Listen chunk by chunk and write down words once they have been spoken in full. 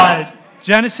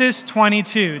Genesis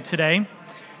 22 today.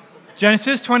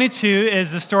 Genesis 22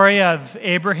 is the story of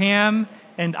Abraham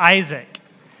and Isaac.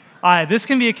 This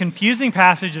can be a confusing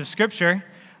passage of Scripture.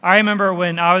 I remember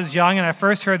when I was young and I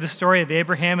first heard the story of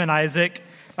Abraham and Isaac,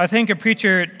 I think a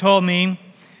preacher told me,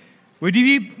 "Would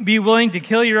you be willing to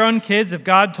kill your own kids if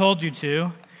God told you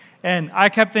to?" And I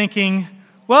kept thinking,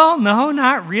 well, no,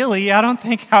 not really. I don't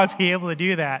think I would be able to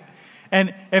do that.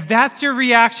 And if that's your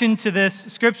reaction to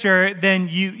this scripture, then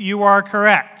you are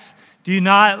correct. Do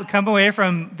not come away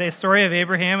from the story of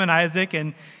Abraham and Isaac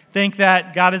and think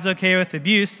that God is okay with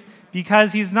abuse,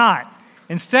 because he's not.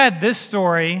 Instead, this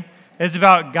story is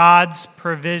about God's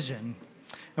provision.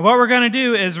 And what we're going to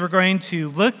do is we're going to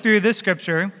look through this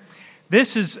scripture.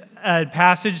 This is a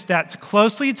passage that's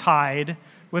closely tied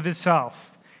with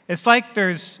itself. It's like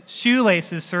there's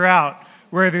shoelaces throughout,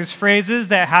 where there's phrases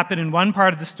that happen in one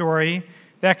part of the story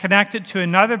that connect it to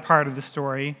another part of the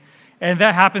story, and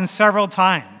that happens several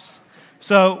times.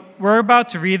 So we're about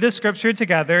to read this scripture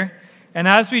together, and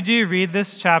as we do read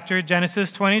this chapter, Genesis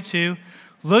 22,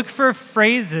 look for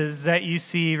phrases that you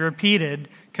see repeated,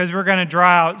 because we're going to draw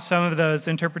out some of those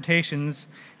interpretations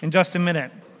in just a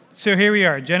minute. So here we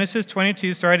are, Genesis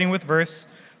 22, starting with verse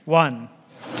 1.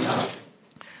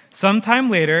 Sometime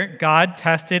later, God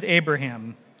tested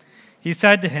Abraham. He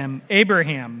said to him,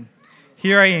 "Abraham."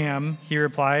 "Here I am," he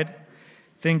replied.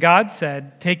 Then God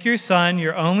said, "Take your son,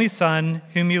 your only son,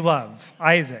 whom you love,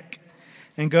 Isaac,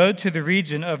 and go to the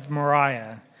region of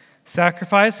Moriah.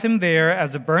 Sacrifice him there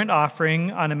as a burnt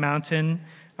offering on a mountain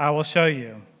I will show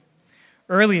you."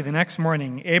 Early the next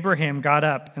morning, Abraham got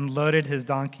up and loaded his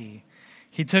donkey.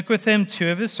 He took with him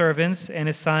 2 of his servants and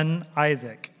his son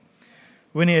Isaac.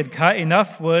 When he had cut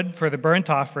enough wood for the burnt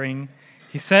offering,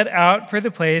 he set out for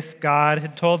the place God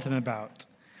had told him about.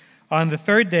 On the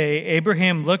 3rd day,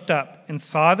 Abraham looked up and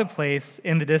saw the place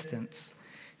in the distance.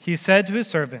 He said to his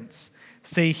servants,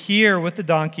 "Stay here with the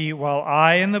donkey while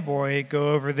I and the boy go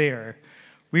over there.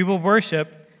 We will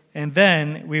worship, and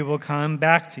then we will come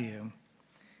back to you."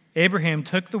 Abraham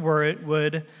took the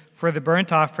wood for the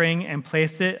burnt offering and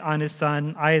placed it on his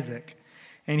son Isaac,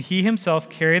 and he himself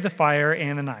carried the fire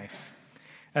and the knife.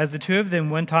 As the 2 of them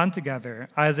went on together,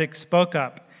 Isaac spoke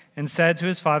up and said to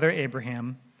his father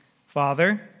Abraham,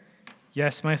 "Father?"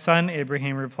 "Yes, my son,"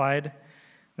 Abraham replied.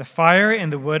 "The fire and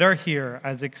the wood are here,"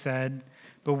 Isaac said,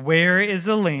 "but where is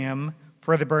the lamb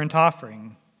for the burnt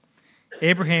offering?"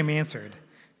 Abraham answered,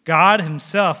 "God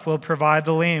himself will provide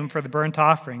the lamb for the burnt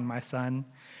offering, my son."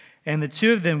 And the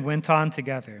 2 of them went on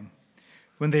together.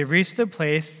 When they reached the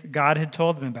place God had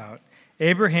told them about,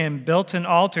 Abraham built an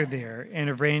altar there and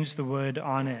arranged the wood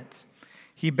on it.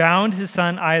 He bound his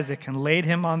son Isaac and laid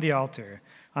him on the altar,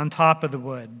 on top of the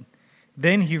wood.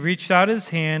 Then he reached out his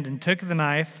hand and took the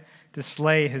knife to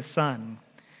slay his son.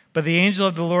 But the angel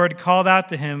of the Lord called out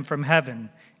to him from heaven,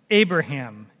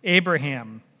 "Abraham,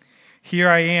 Abraham." "Here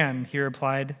I am," he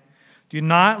replied. "Do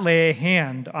not lay a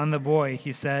hand on the boy,"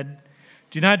 he said.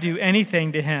 "Do not do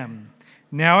anything to him.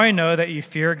 Now I know that you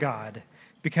fear God,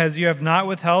 because you have not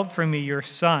withheld from me your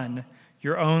son,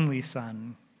 your only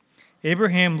son."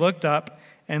 Abraham looked up,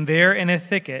 and there in a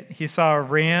thicket he saw a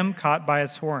ram caught by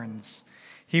its horns.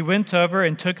 He went over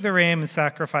and took the ram and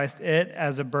sacrificed it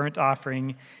as a burnt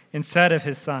offering instead of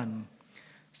his son.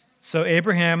 So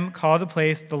Abraham called the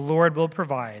place "The Lord will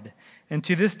provide," and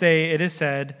to this day it is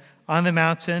said, "On the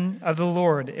mountain of the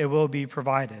Lord it will be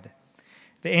provided."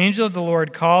 The angel of the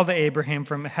Lord called to Abraham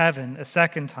from heaven a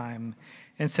second time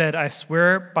and said, "I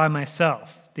swear by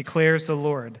myself, declares the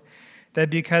Lord,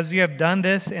 that because you have done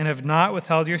this and have not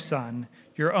withheld your son,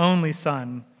 your only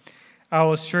son, I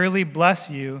will surely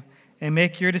bless you and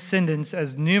make your descendants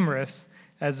as numerous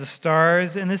as the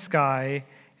stars in the sky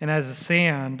and as the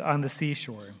sand on the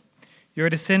seashore. Your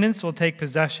descendants will take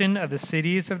possession of the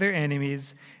cities of their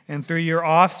enemies, and through your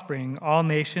offspring all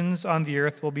nations on the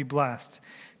earth will be blessed,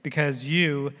 because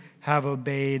you have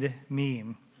obeyed me."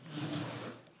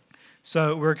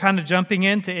 So we're kind of jumping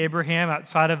into Abraham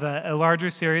outside of a larger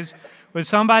series. Would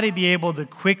somebody be able to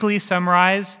quickly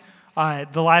summarize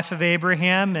the life of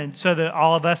Abraham, and so that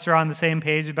all of us are on the same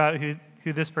page about who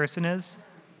this person is?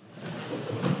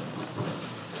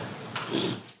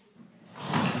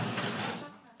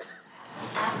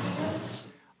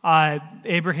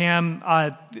 Abraham,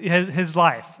 his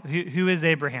life. Who is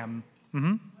Abraham?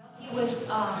 Mm-hmm. He was,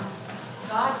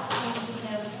 God came to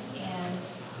him and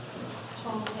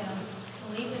told him to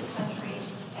leave his country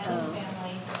and his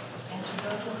family and to go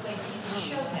to a place he would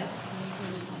show him.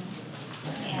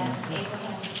 And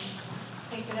Abraham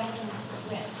picked it up and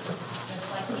went,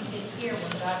 just like he did here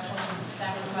when God told him to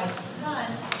sacrifice his son.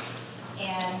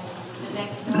 And the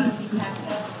next morning he packed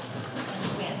up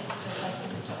and went, just like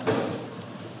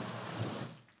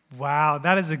Wow,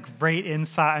 that is a great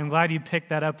insight. I'm glad you picked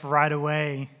that up right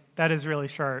away. That is really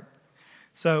sharp.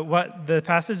 So what the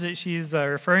passage that she's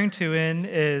referring to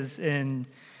is in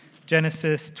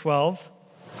Genesis 12,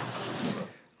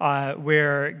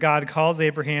 where God calls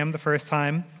Abraham the first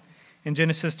time. In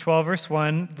Genesis 12, verse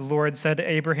 1, the Lord said to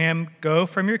Abraham, "Go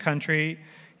from your country,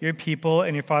 your people,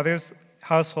 and your father's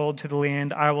household to the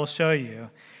land I will show you."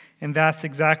 And that's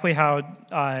exactly how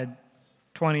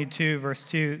 22, verse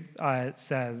 2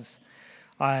 says,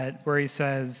 where he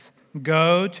says,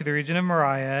 "Go to the region of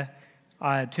Moriah,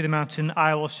 to the mountain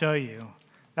I will show you."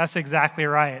 That's exactly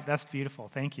right. That's beautiful.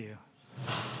 Thank you.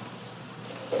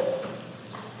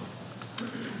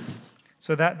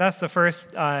 So that's the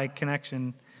first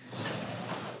connection.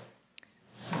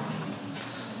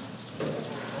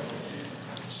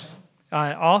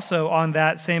 Also, on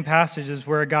that same passage is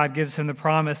where God gives him the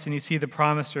promise, and you see the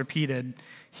promise repeated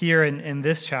here in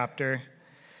this chapter.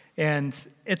 And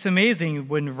it's amazing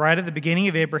when right at the beginning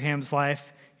of Abraham's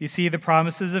life, you see the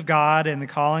promises of God and the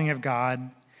calling of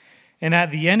God. And at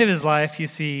the end of his life, you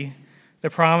see the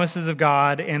promises of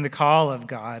God and the call of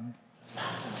God.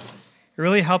 It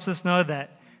really helps us know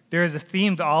that there is a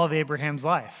theme to all of Abraham's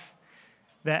life,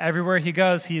 that everywhere he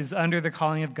goes, he is under the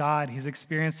calling of God. He's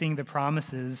experiencing the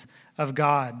promises of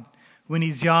God. When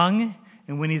he's young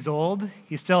and when he's old,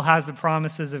 he still has the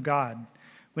promises of God.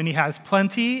 When he has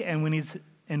plenty and when he's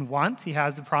in want, he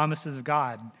has the promises of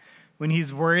God. When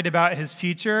he's worried about his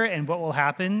future and what will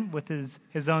happen with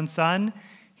his own son,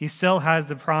 he still has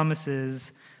the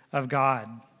promises of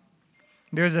God.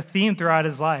 There's a theme throughout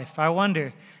his life. I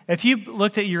wonder, if you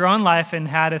looked at your own life and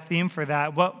had a theme for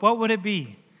that, what would it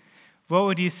be? What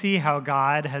would you see how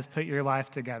God has put your life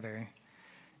together?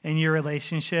 In your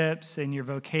relationships, in your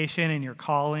vocation, in your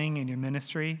calling, in your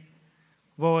ministry?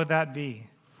 What would that be?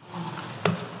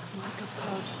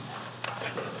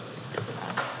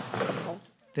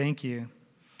 Thank you.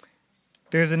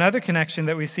 There's another connection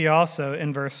that we see also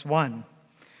in verse 1,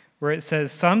 where it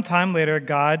says, "Sometime later,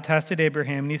 God tested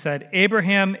Abraham, and he said,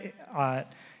 'Abraham,'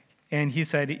 and he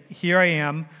said, 'Here I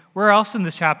am.'" Where else in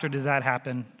this chapter does that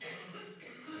happen?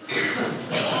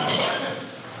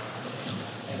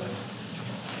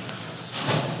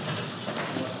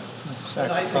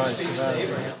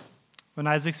 When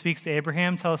Isaac speaks to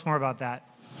Abraham, tell us more about that.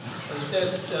 He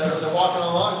says they're walking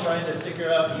along trying to figure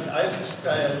out, Isaac's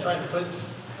trying to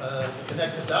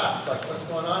connect the dots, like what's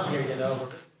going on here,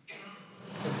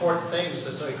 important things.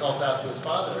 So he calls out to his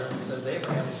father and says,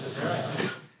 "Abraham," he says, "Here I am."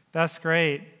 That's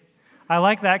great. I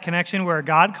like that connection where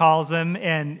God calls him,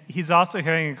 and he's also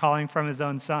hearing a calling from his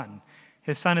own son.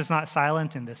 His son is not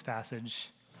silent in this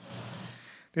passage.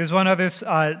 There's one other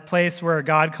place where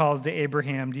God calls to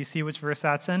Abraham. Do you see which verse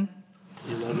that's in?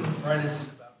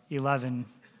 11.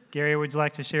 Gary, would you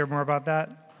like to share more about that?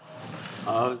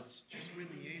 It's just when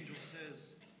the angel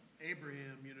says,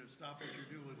 "Abraham, stop what you're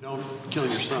doing. Don't kill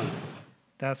your son."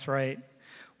 That's right.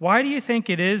 Why do you think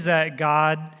it is that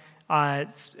God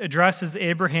addresses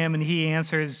Abraham and he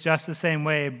answers just the same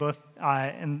way in both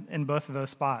of those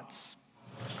spots?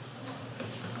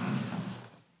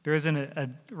 There isn't a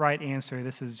right answer.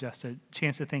 This is just a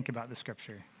chance to think about the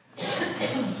scripture. Can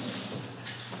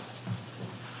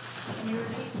you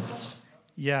repeat the question?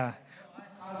 Yeah.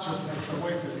 Consciousness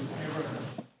awakening Abraham.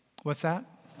 What's that?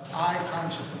 The I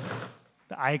consciousness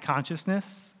The I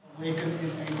consciousness? awakened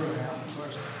in Abraham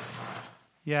first.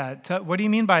 Yeah. What do you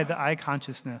mean by the I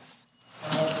consciousness?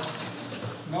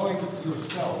 Knowing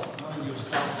yourself in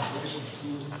relation to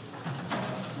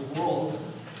the world,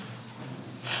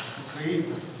 the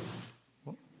Creator.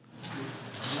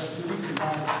 Unless you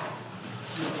recognize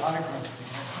your I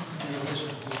consciousness in relation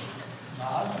to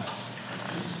God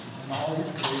and all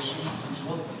His creation, which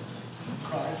was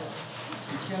Christ,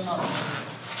 you cannot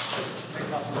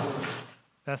make up the world.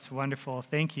 That's wonderful.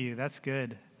 Thank you. That's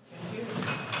good.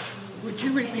 Would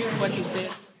you repeat what he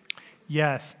said?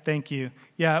 Yes, thank you.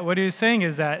 Yeah, what he was saying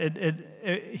is that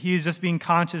he's just being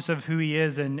conscious of who he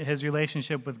is and his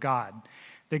relationship with God.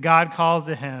 That God calls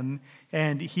to him,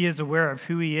 and he is aware of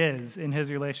who he is in his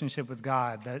relationship with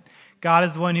God. That God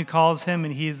is the one who calls him,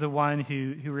 and he's the one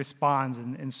who responds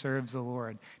and serves the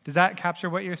Lord. Does that capture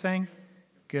what you're saying?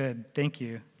 Good, thank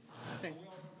you.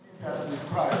 That with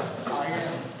Christ, I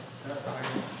am that I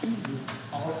am. He's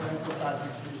also emphasizing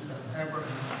is that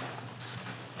Abraham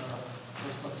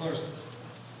was the first,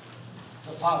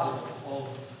 the father of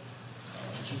all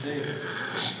Judea,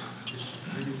 which is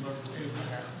really for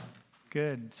Abraham.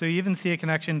 Good. So you even see a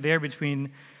connection there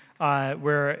between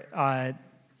where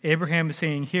Abraham is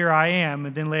saying, "Here I am,"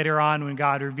 and then later on when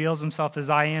God reveals himself as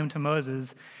 "I am" to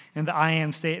Moses in the "I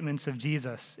am" statements of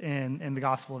Jesus in the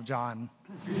Gospel of John.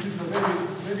 This is a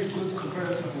very good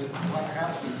comparison with what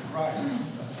happened to Christ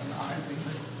and Isaac.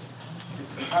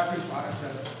 It's a sacrifice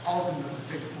that ultimately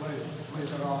takes place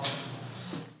later on.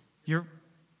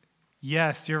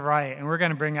 Yes, you're right, and we're going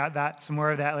to bring out some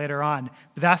more of that later on.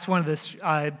 But that's one of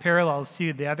the parallels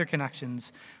to the other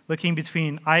connections, looking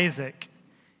between Isaac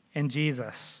and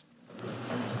Jesus.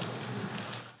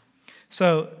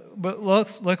 So, but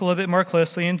let's look a little bit more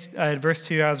closely in verse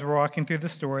 2 as we're walking through the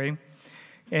story.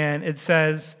 And it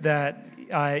says that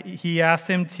he asked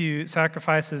him to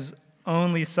sacrifice his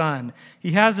only son.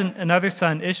 He has another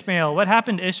son, Ishmael. What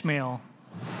happened to Ishmael?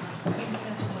 He was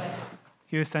sent away.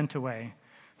 He was sent away.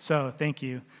 So, thank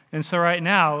you. And so right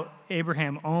now,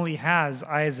 Abraham only has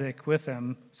Isaac with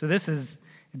him. So this is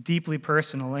deeply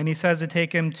personal. And he says to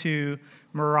take him to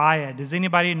Moriah. Does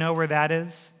anybody know where that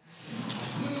is?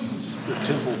 The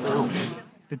Temple Mount.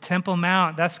 The Temple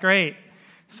Mount. That's great.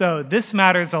 So this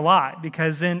matters a lot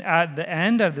because then at the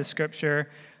end of the scripture,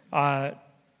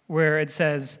 where it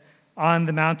says, "On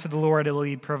the mount of the Lord it will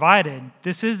be provided,"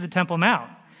 this is the Temple Mount.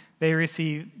 They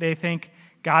think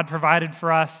God provided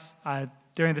for us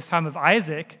during this time of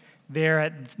Isaac there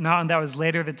at the mountain that was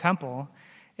later the temple.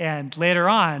 And later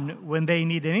on, when they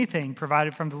need anything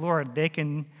provided from the Lord, they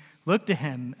can look to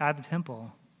him at the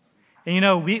temple.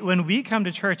 And when we come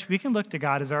to church, we can look to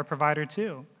God as our provider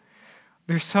too.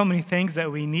 There's so many things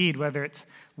that we need, whether it's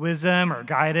wisdom or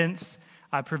guidance,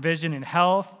 provision in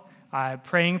health,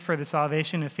 praying for the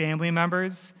salvation of family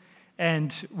members.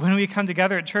 And when we come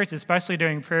together at church, especially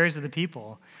during prayers of the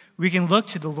people, we can look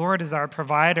to the Lord as our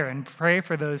provider and pray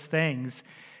for those things.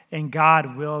 And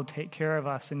God will take care of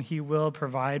us, and he will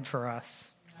provide for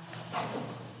us.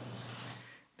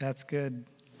 That's good.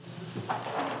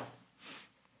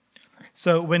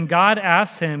 So when God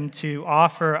asks him to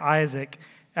offer Isaac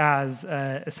as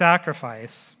a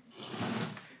sacrifice,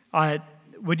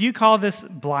 would you call this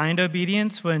blind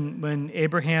obedience when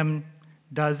Abraham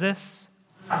does this?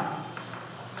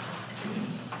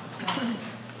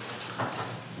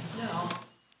 No.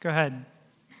 Go ahead.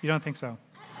 You don't think so?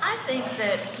 I think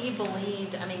that he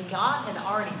believed, God had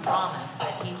already promised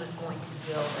that he was going to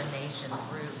build a nation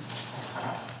through.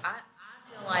 I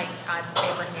feel like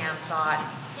Abraham thought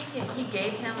he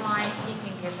gave him life, he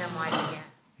can give him life again.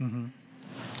 Mm-hmm.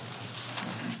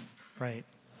 Right.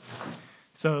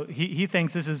 So he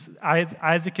thinks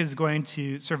Isaac is going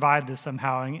to survive this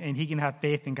somehow, and he can have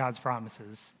faith in God's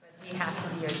promises.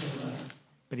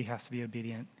 But he has to be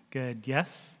obedient. Good.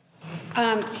 Yes?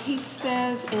 He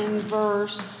says in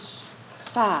verse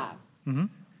 5, Mm-hmm.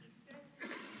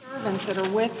 servants that are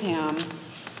with him,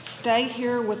 "Stay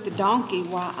here with the donkey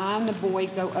while I and the boy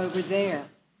go over there,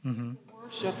 Mm-hmm.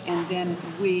 worship, and then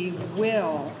we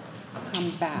will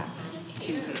come back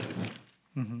to you."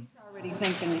 Mm-hmm. He's already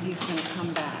thinking that he's going to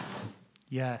come back.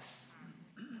 Yes.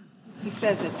 He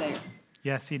says it there.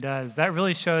 Yes, he does. That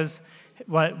really shows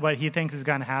what he thinks is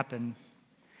going to happen.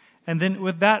 And then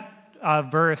with that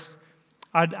verse,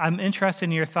 I'm interested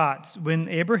in your thoughts. When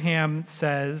Abraham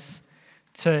says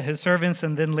to his servants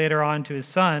and then later on to his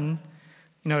son,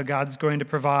 God's going to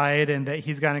provide and that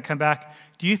he's going to come back,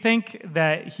 do you think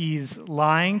that he's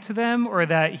lying to them or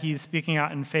that he's speaking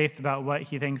out in faith about what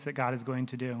he thinks that God is going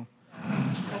to do?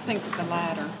 I think the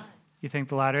latter. You think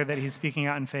the latter, that he's speaking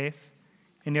out in faith?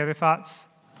 Any other thoughts?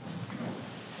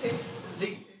 Since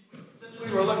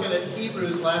we were looking at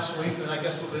Hebrews last week, and I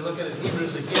guess we'll be looking at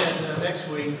Hebrews again next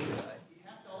week,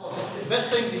 the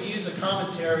best thing to use a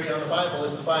commentary on the Bible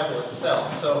is the Bible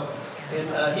itself. So in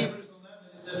Hebrews 11,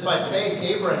 it says, "By faith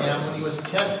Abraham, when he was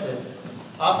tested,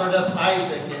 offered up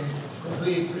Isaac, and when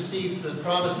he received the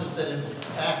promises that in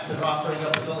act of offering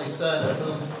up his only son, of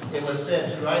whom it was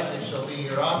said, through Isaac shall be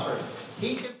your offering.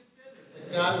 He considered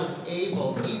that God was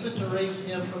able even to raise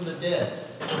him from the dead,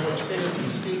 from which figuratively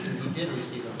speaking, he did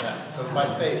receive him back." So by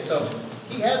faith. So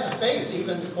he had the faith,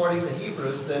 even according to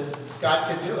Hebrews, that God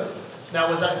could do it. Now,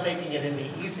 was that making it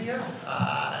any easier?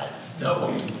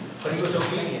 No. But he was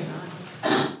obedient.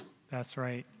 That's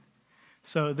right.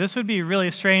 So this would be really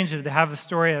strange to have a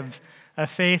story of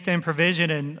faith and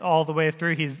provision, and all the way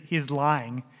through he's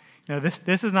lying.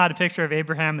 This is not a picture of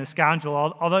Abraham the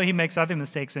scoundrel, although he makes other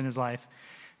mistakes in his life.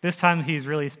 This time he's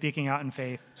really speaking out in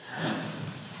faith.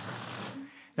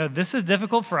 Now, this is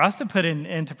difficult for us to put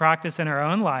into practice in our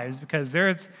own lives because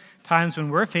there's times when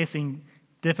we're facing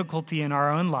difficulty in our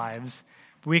own lives,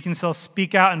 but we can still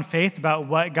speak out in faith about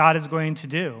what God is going to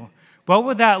do. What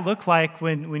would that look like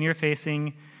when you're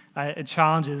facing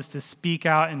challenges to speak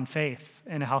out in faith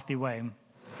in a healthy way?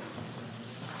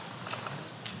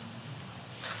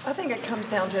 I think it comes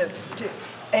down to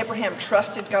Abraham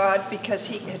trusted God because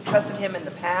he had trusted him in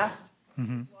the past.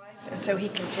 Mm-hmm. And so he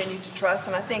continued to trust.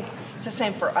 And I think it's the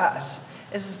same for us,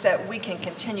 is that we can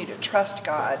continue to trust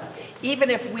God. Even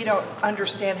if we don't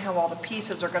understand how all the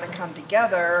pieces are going to come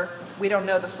together, we don't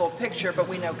know the full picture, but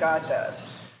we know God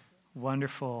does.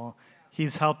 Wonderful.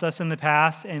 He's helped us in the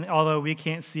past, and although we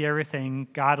can't see everything,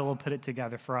 God will put it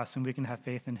together for us, and we can have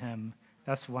faith in him.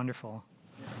 That's wonderful.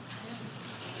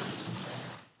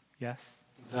 Yes?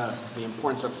 The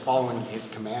importance of following his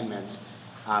commandments,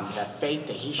 that faith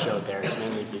that he showed there is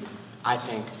mainly, I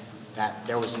think, that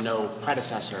there was no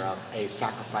predecessor of a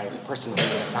sacrifice, a person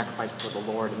making a sacrifice before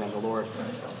the Lord, and then the Lord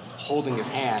holding his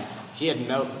hand. He had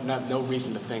no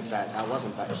reason to think that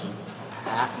wasn't, but he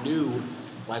knew,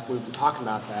 like we've been talking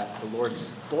about, that the Lord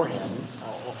is for him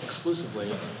exclusively,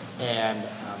 and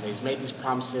he's made these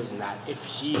promises, and that if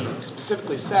he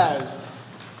specifically says,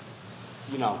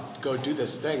 go do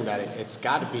this thing, that it's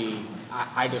got to be,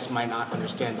 I just might not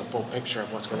understand the full picture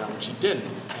of what's going on, which he didn't.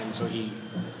 And so he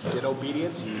did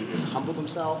obedience, he just humbled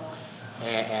himself,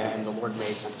 and the Lord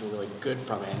made something really good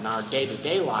from it. In our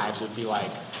day-to-day lives, it would be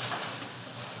like,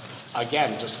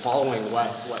 again, just following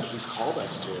what he's called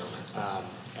us to,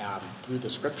 through the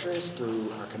scriptures, through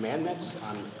our commandments.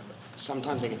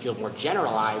 Sometimes they can feel more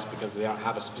generalized because they don't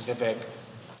have a specific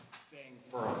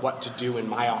for what to do in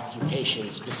my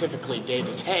occupation, specifically day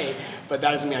to day, but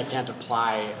that doesn't mean I can't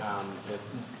apply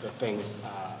the things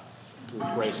through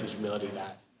grace and humility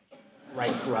that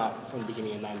right throughout from the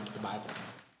beginning and end to the Bible.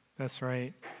 That's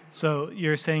right. So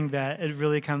you're saying that it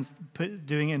really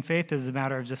doing in faith is a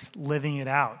matter of just living it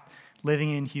out,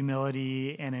 living in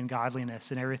humility and in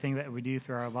godliness in everything that we do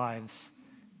through our lives.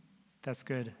 That's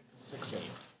good. 6:8.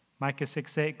 Micah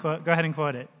 6:8. Go ahead and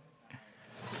quote it.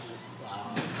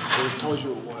 He told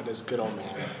you what is good, old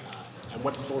man, and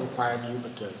what does the Lord require of you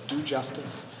but to do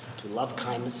justice, to love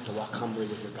kindness, to walk humbly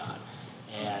with your God.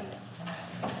 And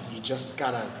you just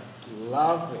got to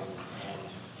love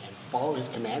and follow his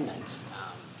commandments.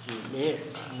 He made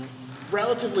it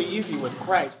relatively easy with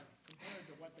Christ compared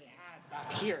to what they had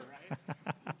back here,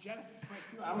 right? Genesis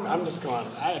 22, I'm just going,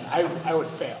 I would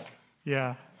fail.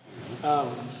 Yeah.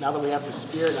 Now that we have the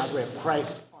Spirit, now that we have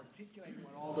Christ articulating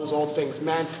what all those old things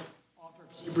meant,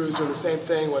 Hebrews doing the same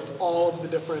thing with all of the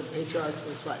different patriarchs.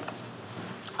 It's like,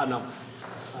 I don't know.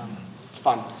 It's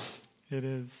fun. It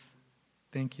is.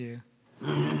 Thank you.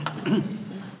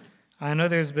 I know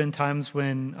there's been times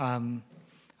when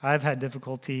I've had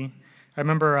difficulty. I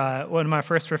remember one of my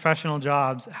first professional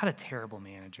jobs, I had a terrible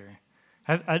manager.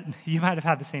 You might have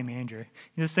had the same manager.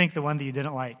 You just think the one that you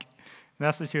didn't like. And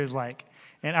that's what she was like.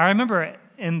 And I remember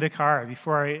in the car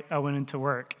before I went into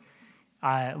work,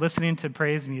 listening to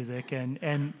praise music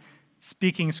and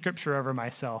speaking scripture over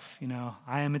myself.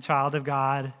 I am a child of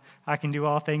God. I can do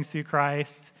all things through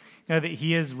Christ. That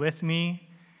he is with me.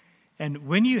 And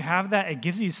when you have that, it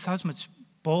gives you so much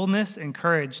boldness and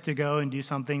courage to go and do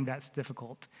something that's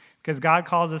difficult. Because God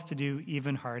calls us to do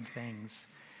even hard things.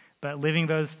 But living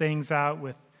those things out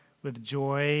with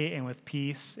joy and with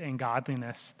peace and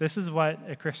godliness, this is what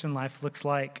a Christian life looks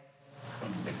like.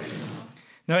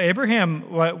 Now,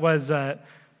 Abraham was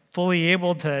fully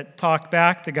able to talk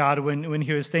back to God when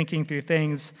he was thinking through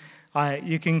things.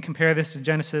 You can compare this to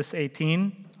Genesis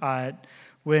 18,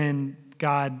 when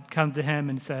God comes to him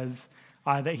and says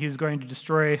that he was going to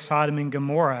destroy Sodom and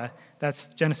Gomorrah. That's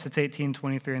Genesis 18,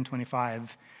 23 and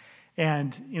 25.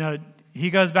 And, he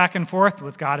goes back and forth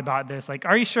with God about this. Like,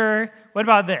 are you sure? What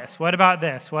about this? What about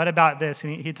this? What about this?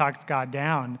 And he talks God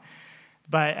down.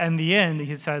 But in the end,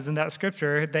 he says in that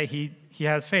scripture that he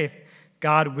has faith.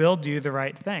 God will do the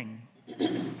right thing.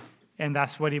 And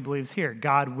that's what he believes here.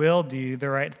 God will do the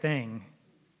right thing.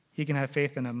 He can have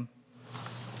faith in him.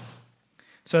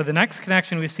 So the next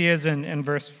connection we see is in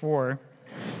verse 4.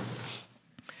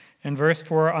 In verse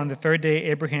 4, on the third day,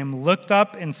 Abraham looked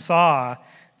up and saw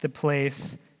the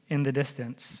place in the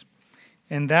distance.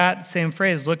 And that same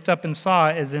phrase, looked up and saw,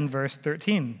 is in verse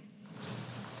 13.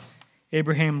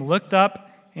 Abraham looked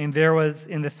up, and there was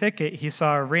in the thicket, he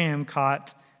saw a ram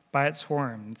caught by its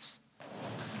horns.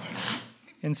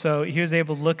 And so he was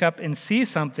able to look up and see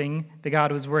something that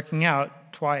God was working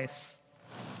out twice.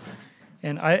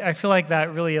 And I feel like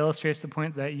that really illustrates the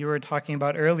point that you were talking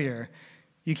about earlier.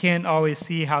 You can't always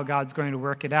see how God's going to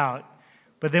work it out.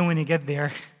 But then when you get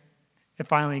there, it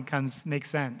finally makes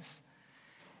sense.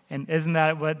 And isn't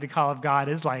that what the call of God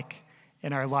is like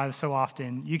in our lives so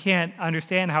often? You can't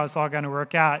understand how it's all going to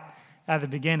work out at the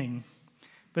beginning.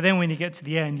 But then when you get to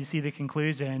the end, you see the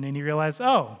conclusion, and you realize,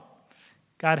 oh,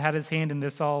 God had his hand in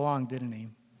this all along, didn't he?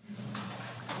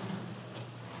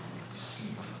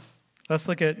 Let's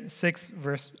look at 6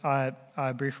 verse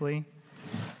briefly.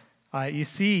 You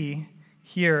see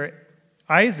here,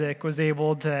 Isaac was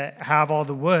able to have all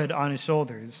the wood on his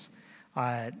shoulders.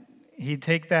 He'd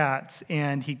take that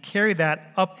and he'd carry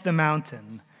that up the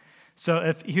mountain. So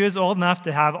if he was old enough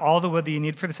to have all the wood that you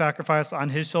need for the sacrifice on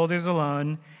his shoulders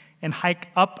alone and hike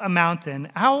up a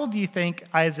mountain, how old do you think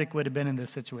Isaac would have been in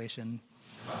this situation?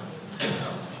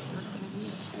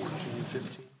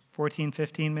 14,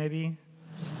 15 maybe?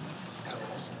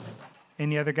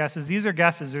 Any other guesses? These are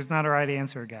guesses. There's not a right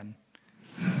answer again.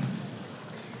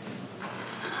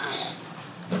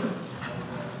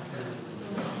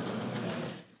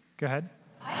 Go ahead.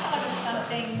 I thought of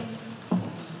something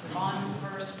on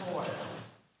verse 4.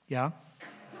 Yeah?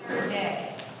 Third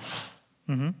day,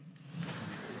 Mm-hmm.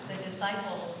 the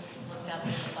disciples looked up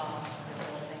and saw the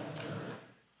whole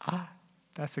thing.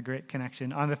 That's a great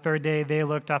connection. On the third day, they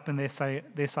looked up and they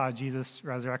saw Jesus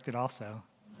resurrected also.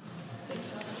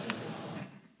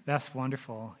 That's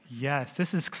wonderful. Yes,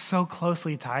 this is so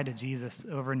closely tied to Jesus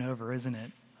over and over, isn't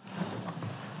it?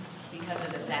 Because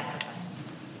of the sacrifice.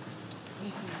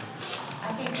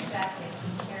 I think the fact that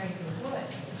he carried the wood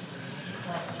is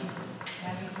like Jesus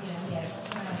having,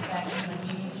 back when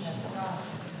Jesus had the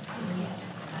cross.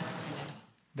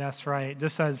 That's right.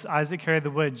 Just as Isaac carried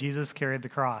the wood, Jesus carried the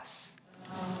cross.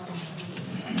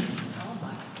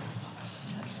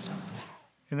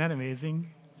 Isn't that amazing?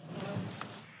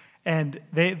 And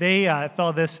they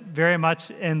felt this very much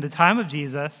in the time of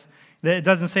Jesus. It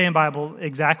doesn't say in the Bible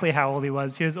exactly how old he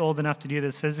was. He was old enough to do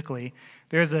this physically.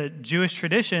 There's a Jewish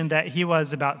tradition that he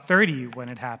was about 30 when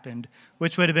it happened,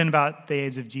 which would have been about the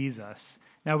age of Jesus.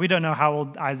 Now, we don't know how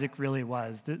old Isaac really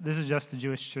was. This is just the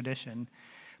Jewish tradition.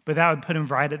 But that would put him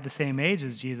right at the same age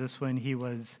as Jesus when he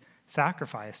was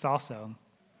sacrificed also.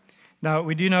 Now,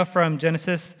 we do know from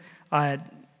Genesis, it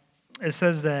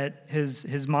says that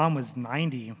his mom was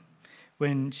 90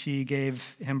 when she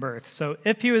gave him birth. So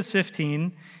if he was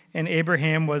 15 and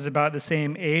Abraham was about the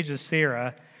same age as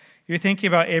Sarah, you're thinking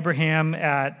about Abraham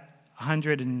at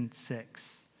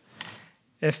 106.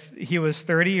 If he was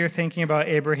 30, you're thinking about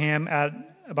Abraham at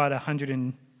about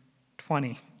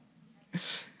 120.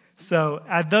 So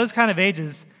at those kind of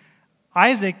ages,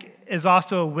 Isaac is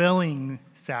also a willing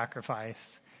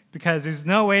sacrifice because there's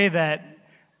no way that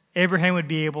Abraham would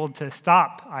be able to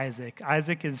stop Isaac.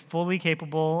 Isaac is fully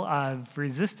capable of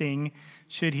resisting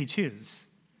should he choose.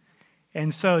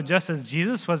 And so just as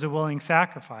Jesus was a willing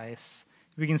sacrifice,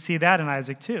 we can see that in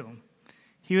Isaac too.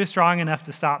 He was strong enough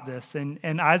to stop this, and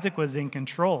Isaac was in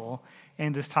control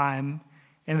in this time.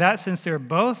 In that sense, they were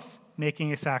both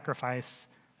making a sacrifice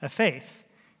of faith.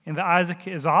 And that Isaac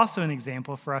is also an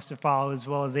example for us to follow as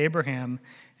well as Abraham.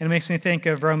 And it makes me think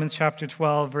of Romans chapter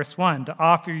 12, verse 1, to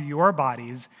offer your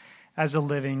bodies as a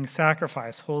living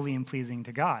sacrifice, holy and pleasing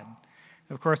to God.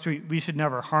 Of course, we should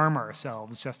never harm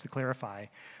ourselves, just to clarify.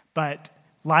 But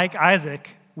like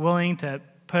Isaac, willing to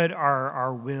put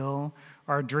our will,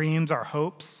 our dreams, our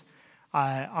hopes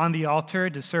on the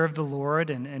altar to serve the Lord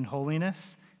in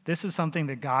holiness, this is something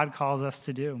that God calls us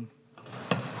to do.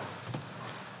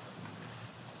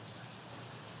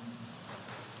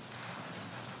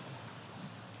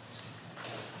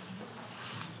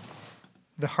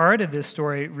 The heart of this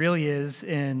story really is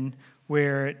in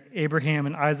where Abraham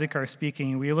and Isaac are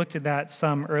speaking. We looked at that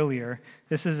some earlier.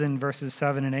 This is in verses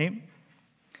 7 and 8.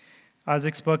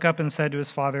 Isaac spoke up and said to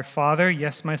his father, "Father,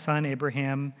 yes, my son."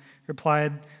 Abraham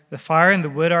replied, "The fire and the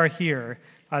wood are here."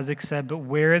 Isaac said, "But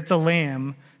where is the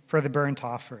lamb for the burnt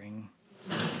offering?"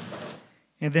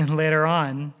 And then later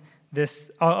on,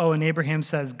 and Abraham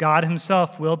says, "God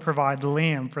himself will provide the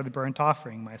lamb for the burnt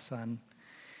offering, my son."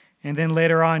 And then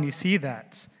later on, you see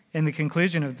that in the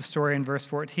conclusion of the story in verse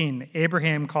 14.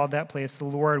 Abraham called that place, "The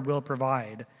Lord will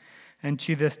provide." And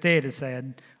to this day it is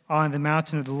said, "On the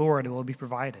mountain of the Lord it will be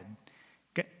provided."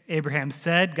 Abraham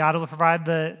said God will provide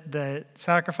the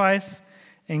sacrifice,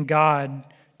 and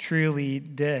God truly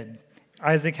did.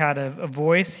 Isaac had a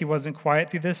voice. He wasn't quiet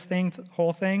through this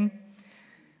whole thing.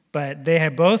 But they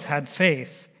had both had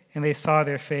faith, and they saw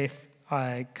their faith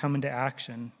come into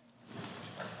action.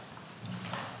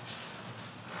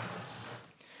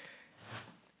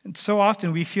 And so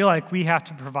often we feel like we have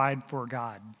to provide for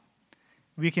God.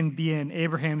 We can be in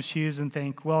Abraham's shoes and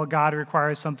think, well, God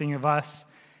requires something of us,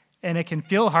 and it can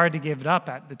feel hard to give it up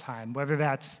at the time, whether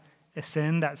that's a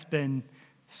sin that's been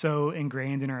so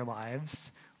ingrained in our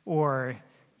lives, or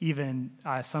even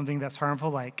something that's harmful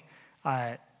like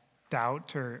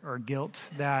doubt or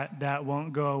guilt that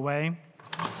won't go away.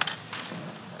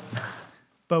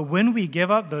 But when we give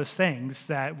up those things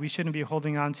that we shouldn't be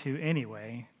holding on to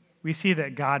anyway, we see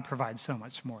that God provides so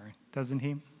much more, doesn't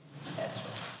he?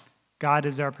 God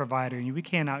is our provider, and we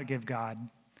can't outgive God.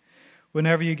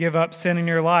 Whenever you give up sin in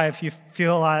your life, you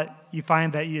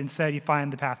find that you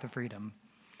find the path of freedom.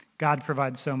 God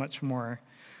provides so much more.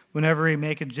 Whenever we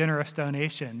make a generous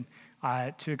donation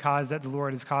to a cause that the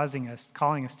Lord is calling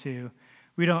us to,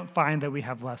 we don't find that we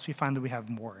have less. We find that we have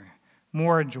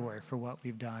more joy for what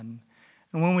we've done.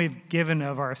 And when we've given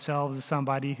of ourselves to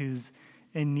somebody who's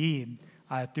in need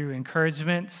through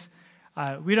encouragements,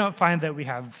 we don't find that we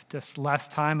have just less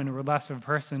time and we're less of a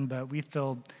person, but we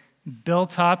feel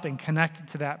built up and connected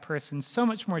to that person so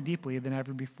much more deeply than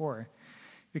ever before.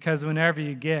 Because whenever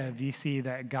you give, you see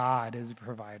that God is a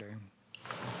provider.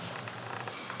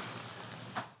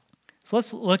 So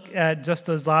let's look at just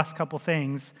those last couple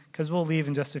things, because we'll leave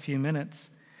in just a few minutes.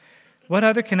 What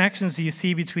other connections do you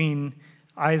see between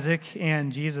Isaac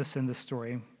and Jesus in this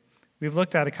story? We've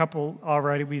looked at a couple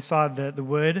already. We saw the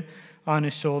wood on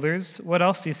his shoulders. What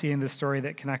else do you see in this story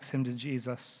that connects him to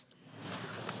Jesus?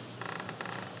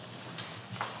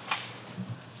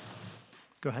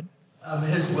 Go ahead.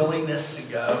 His willingness to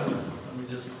go.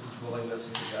 Just his willingness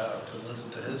to go, to listen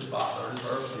to his father, his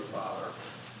earthly father,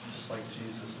 just like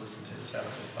Jesus listened to his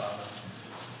heavenly father.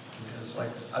 It's like,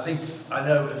 I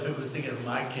know if it was thinking of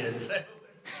my kids.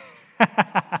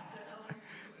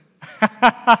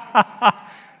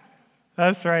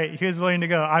 That's right. He was willing to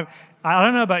go. I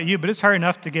don't know about you, but it's hard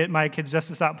enough to get my kids just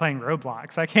to stop playing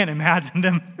Roblox. I can't imagine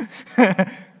them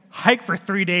hike for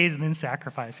 3 days and then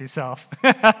sacrifice yourself.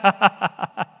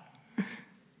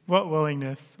 What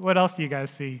willingness. What else do you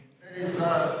guys see? There is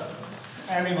an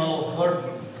animal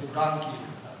burden, the donkey,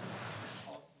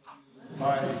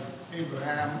 by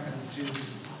Abraham and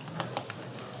Jesus.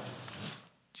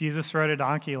 Jesus rode a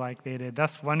donkey like they did.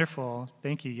 That's wonderful.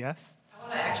 Thank you. Yes? I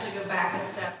want to actually go back a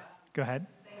step. Go ahead.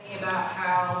 Thinking about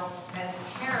how, as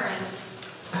parents,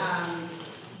 we want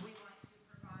to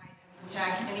provide and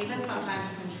protect and even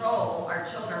sometimes control our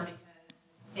children because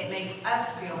it makes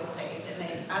us feel safe. It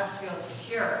makes us feel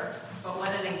secure. But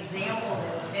what an example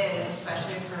this is,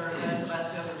 especially for those of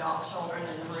us who have adult children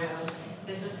in the room,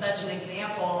 this is such an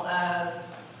example of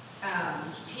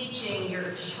teaching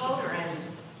your children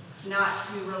not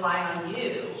to rely on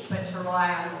you, but to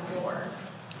rely on the Lord.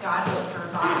 God will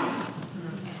provide.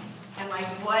 And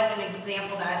what an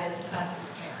example that is to us as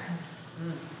parents,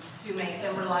 to make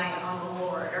them reliant on the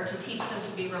Lord, or to teach them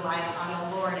to be reliant on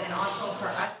the Lord, and also for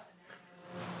us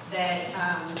that,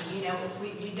 we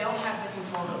don't have the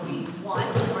control that we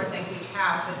want or think we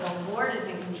have, but the Lord is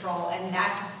in control, and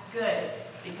that's good,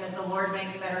 because the Lord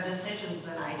makes better decisions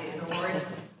than I do. The Lord,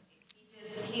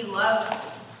 He loves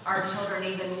our children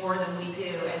even more than we do,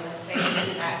 and the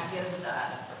faith that gives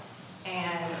us.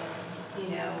 And,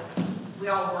 we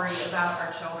all worry about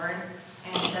our children,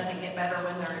 and it doesn't get better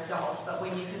when they're adults, but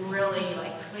when you can really,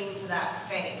 cling to that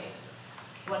faith,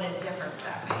 what a difference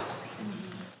that makes.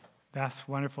 That's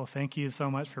wonderful. Thank you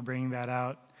so much for bringing that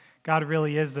out. God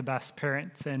really is the best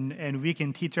parent, and we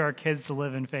can teach our kids to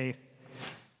live in faith.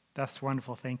 That's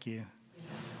wonderful. Thank you.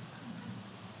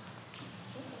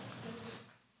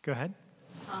 Go ahead.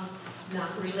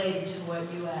 Not related to what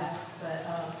you asked, but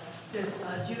there's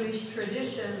a Jewish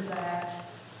tradition that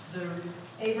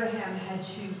Abraham had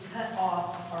to cut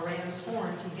off a ram's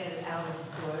horn to get it out of the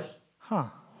bush. Huh.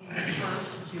 In the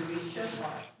first Jewish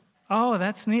shofar. Oh,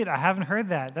 that's neat. I haven't heard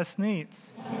that. That's neat.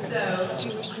 So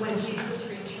when Jesus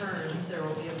returns, there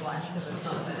will be a blast of a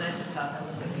trumpet. And I just thought that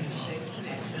was a interesting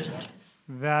connection.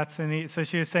 That's a neat. So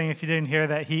she was saying, if you didn't hear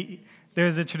that,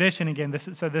 there's a tradition again. This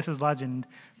is legend,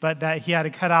 but that he had to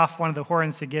cut off one of the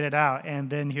horns to get it out, and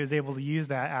then he was able to use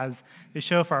that as the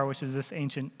shofar, which is this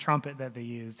ancient trumpet that they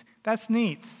used. That's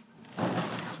neat.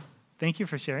 Thank you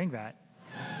for sharing that.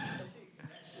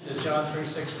 In John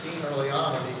 3:16 early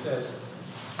on, and he says,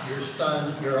 "Your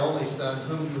son, your only son,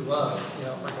 whom you love."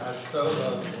 For God so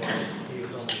loved the world, He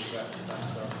was only begotten Son.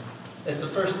 So it's the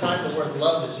first time the word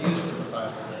love is used in the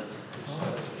Bible.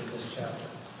 In this chapter.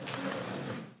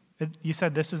 You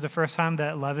said this is the first time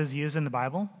that love is used in the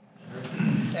Bible?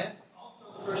 And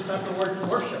also the first time the word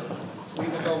worship. We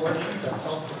would go worship. That's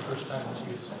also the first time it's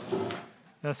used.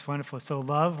 That's wonderful. So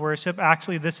love, worship.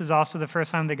 Actually, this is also the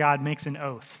first time that God makes an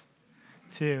oath,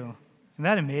 too. Isn't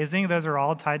that amazing? Those are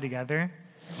all tied together.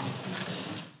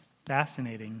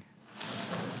 Fascinating.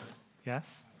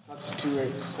 Yes?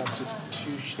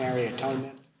 Substitutionary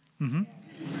atonement. Mm-hmm.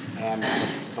 And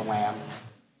the lamb.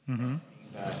 Mm-hmm.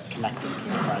 The connecting with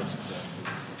Christ, the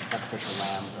sacrificial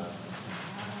lamb, the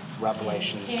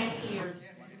revelation.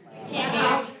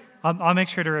 I'll make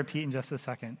sure to repeat in just a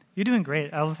second. You're doing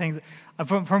great. Other things,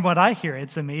 from what I hear,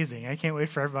 it's amazing. I can't wait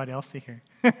for everybody else to hear.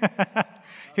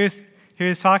 He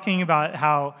was talking about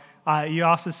how you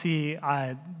also see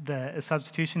the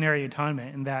substitutionary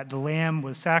atonement in that the lamb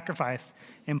was sacrificed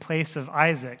in place of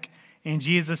Isaac, and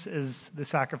Jesus is the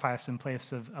sacrifice in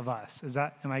place of us.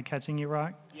 Am I catching you,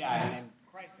 Rock? Yeah, and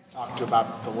Christ is talking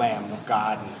about the Lamb of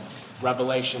God, and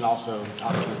Revelation also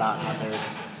talking about how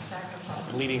there's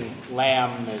a bleeding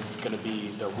lamb is going to be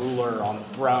the ruler on the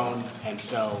throne, and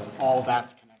so all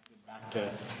that's connected back to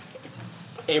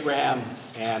Abraham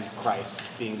and Christ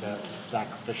being the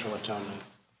sacrificial atonement.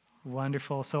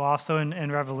 Wonderful. So also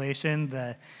in Revelation,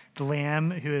 the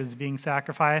lamb who is being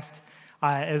sacrificed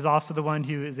is also the one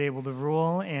who is able to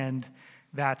rule, and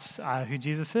that's who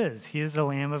Jesus is. He is the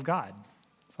Lamb of God.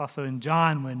 It's also in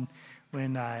John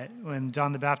when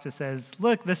John the Baptist says,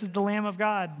 "Look, this is the Lamb of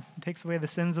God. It takes away the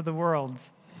sins of the world."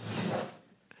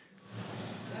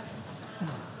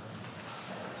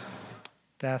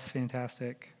 That's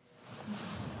fantastic.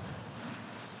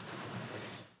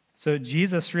 So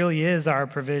Jesus really is our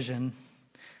provision.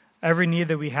 Every need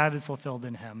that we have is fulfilled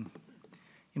in him.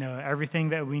 Everything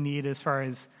that we need as far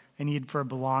as a need for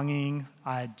belonging,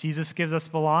 Jesus gives us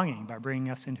belonging by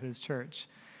bringing us into his church.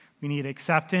 We need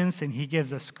acceptance, and he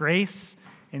gives us grace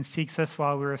and seeks us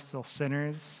while we're still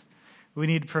sinners. We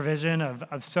need provision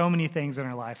of so many things in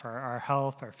our life, our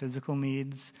health, our physical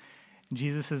needs.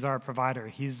 Jesus is our provider.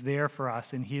 He's there for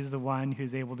us, and he's the one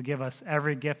who's able to give us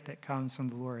every gift that comes from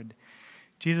the Lord.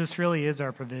 Jesus really is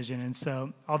our provision. And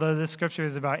so, although this scripture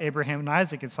is about Abraham and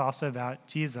Isaac, it's also about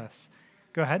Jesus.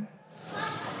 Go ahead.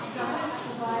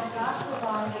 God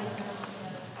provided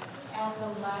at the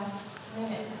last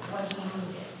minute what he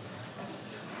needed.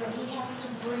 But he has to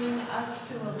bring us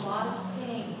through a lot of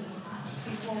things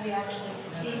before we actually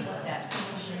see what that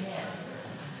provision is.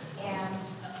 And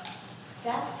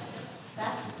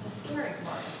that's the scary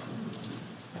part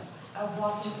of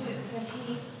walking through, because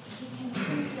he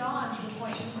continued on to the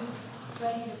point he was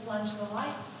ready to plunge the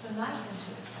knife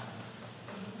into his son.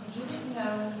 And he didn't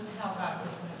know how God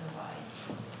was going to provide.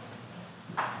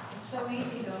 It's so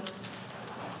easy to,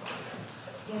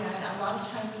 and a lot of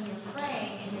times when you're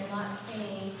praying and you're not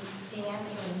seeing the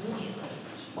answer immediately,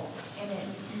 and it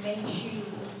makes you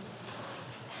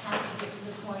have to get to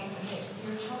the point that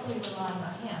you're totally relying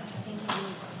on him. I think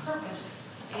the purpose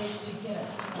is to get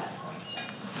us to that point,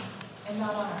 and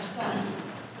not on ourselves,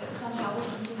 but somehow we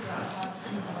can figure out how to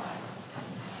provide.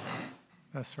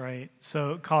 That's right.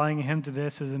 So calling him to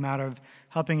this is a matter of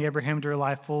helping Abraham to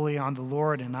rely fully on the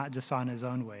Lord and not just on his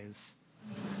own ways.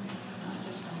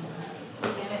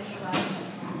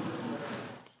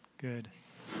 Good.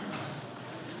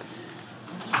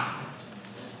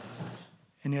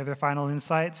 Any other final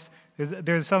insights?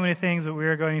 There's so many things that we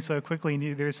were going so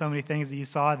quickly. There's so many things that you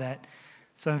saw that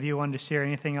some of you wanted to share.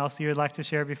 Anything else you would like to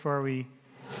share before we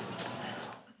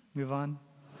move on?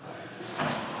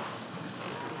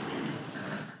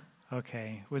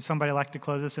 Okay. Would somebody like to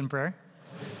close us in prayer?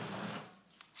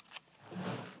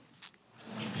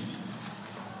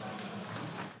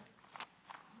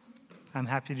 I'm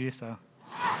happy to do so.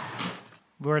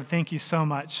 Lord, thank you so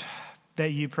much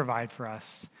that you provide for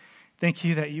us. Thank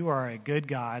you that you are a good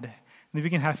God, and that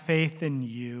we can have faith in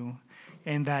you,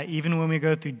 and that even when we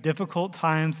go through difficult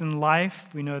times in life,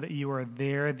 we know that you are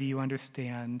there, that you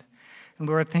understand. And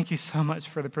Lord, thank you so much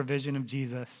for the provision of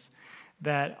Jesus,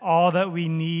 that all that we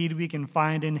need we can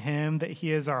find in him, that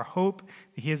he is our hope,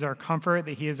 that he is our comfort,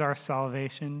 that he is our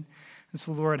salvation. And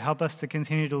so, Lord, help us to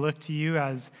continue to look to you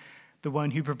as the one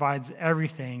who provides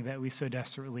everything that we so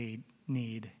desperately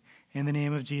need. In the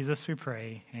name of Jesus we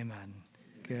pray, amen.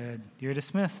 Good. You're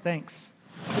dismissed. Thanks.